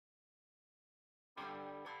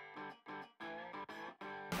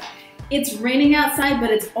It's raining outside,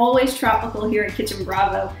 but it's always tropical here at Kitchen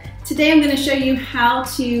Bravo. Today I'm going to show you how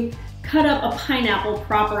to cut up a pineapple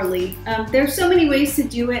properly. There's so many ways to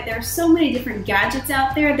do it. There's so many different gadgets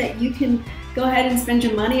out there that you can go ahead and spend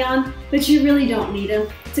your money on, but you really don't need them.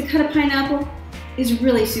 To cut a pineapple is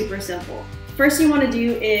really super simple. First thing you want to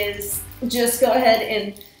do is just go ahead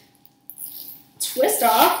and twist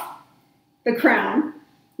off the crown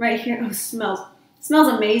right here. Oh, smells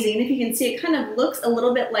amazing. If you can see, it kind of looks a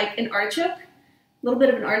little bit like an artichoke. A little bit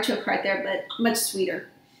of an artichoke right there, but much sweeter.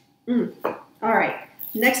 All right,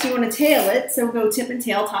 next you want to tail it. So go tip and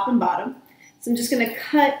tail, top and bottom. So I'm just going to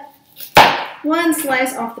cut one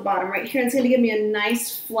slice off the bottom right here. It's going to give me a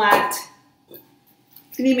nice flat,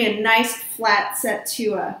 set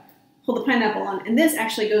to hold the pineapple on. And this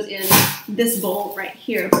actually goes in this bowl right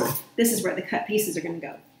here. This is where the cut pieces are going to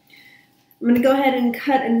go. I'm going to go ahead and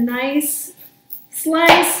cut a nice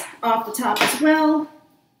slice off the top as well.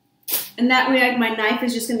 And that way my knife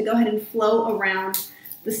is just going to go ahead and flow around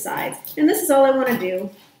the sides. And this is all I want to do,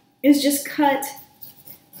 is just cut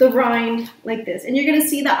the rind like this. And you're going to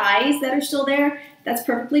see the eyes that are still there. That's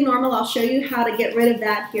perfectly normal. I'll show you how to get rid of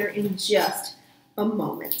that here in just a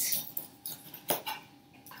moment.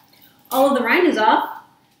 All of the rind is off.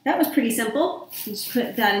 That was pretty simple. Just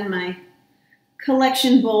put that in my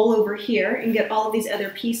collection bowl over here and get all of these other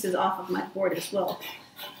pieces off of my board as well.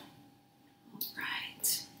 All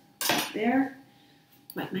right, there,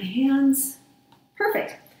 wipe my hands.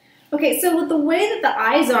 Perfect. Okay, so with the way that the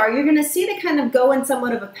eyes are, you're gonna see they kind of go in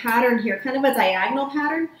somewhat of a pattern here, kind of a diagonal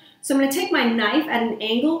pattern. So I'm gonna take my knife at an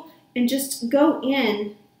angle and just go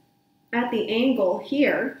in at the angle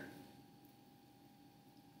here,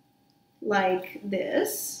 like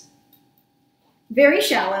this, very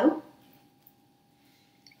shallow.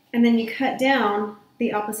 And then you cut down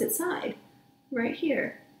the opposite side, right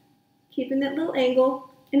here, keeping that little angle.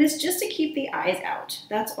 And it's just to keep the eyes out.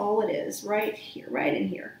 That's all it is, right here, right in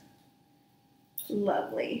here.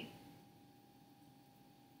 Lovely.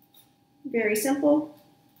 Very simple.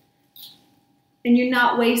 And you're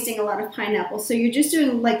not wasting a lot of pineapple. So you're just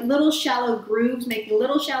doing like little shallow grooves, making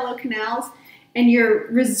little shallow canals, and you're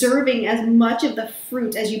reserving as much of the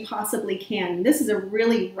fruit as you possibly can. This is a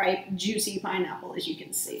really ripe, juicy pineapple, as you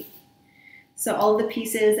can see. So all the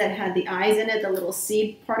pieces that had the eyes in it, the little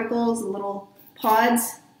seed particles, the little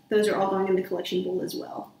pods, those are all going in the collection bowl as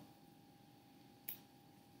well.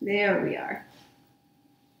 There we are.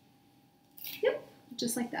 Yep,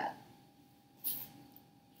 just like that.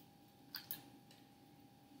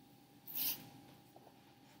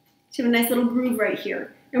 So you have a nice little groove right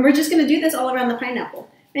here. And we're just going to do this all around the pineapple.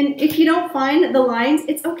 And if you don't find the lines,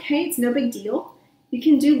 it's okay. It's no big deal. You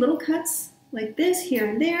can do little cuts like this here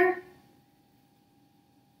and there.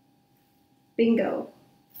 Bingo.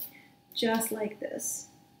 Just like this.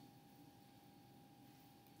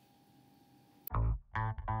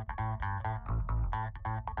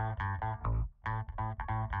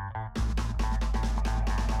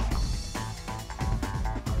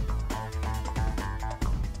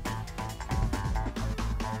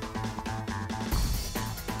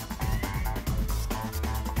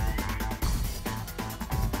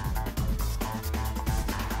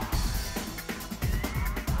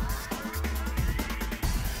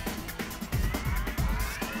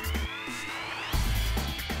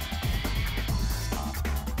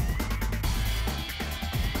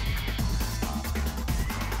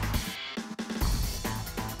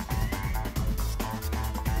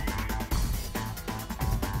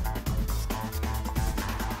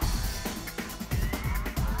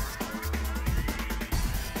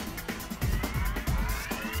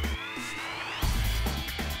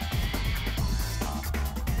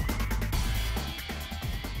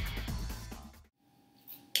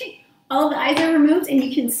 All of the eyes are removed, and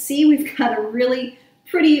you can see we've got a really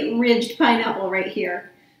pretty ridged pineapple right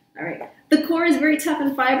here. All right, the core is very tough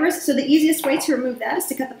and fibrous, so the easiest way to remove that is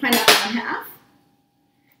to cut the pineapple in half.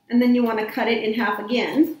 And then you want to cut it in half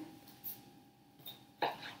again.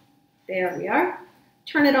 There we are.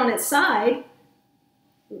 Turn it on its side.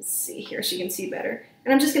 Let's see here so you can see better.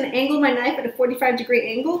 And I'm just going to angle my knife at a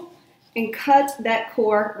 45-degree angle and cut that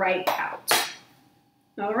core right out.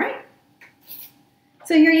 All right.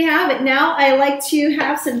 So here you have it. Now I like to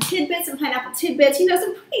have some tidbits, some pineapple tidbits, you know,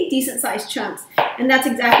 some pretty decent sized chunks. And that's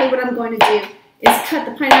exactly what I'm going to do, is cut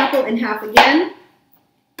the pineapple in half again.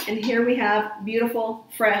 And here we have beautiful,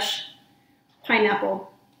 fresh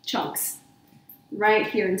pineapple chunks right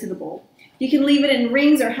here into the bowl. You can leave it in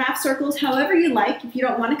rings or half circles, however you like. If you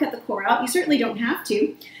don't want to cut the core out, you certainly don't have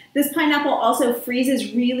to. This pineapple also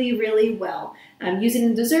freezes really, really well. Use it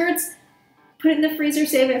in desserts, put it in the freezer,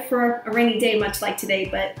 save it for a rainy day, much like today,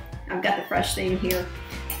 but I've got the fresh thing here.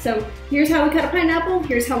 So here's how we cut a pineapple,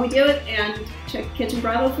 here's how we do it, and check Kitchen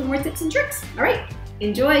Bravo for more tips and tricks. All right,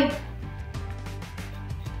 enjoy.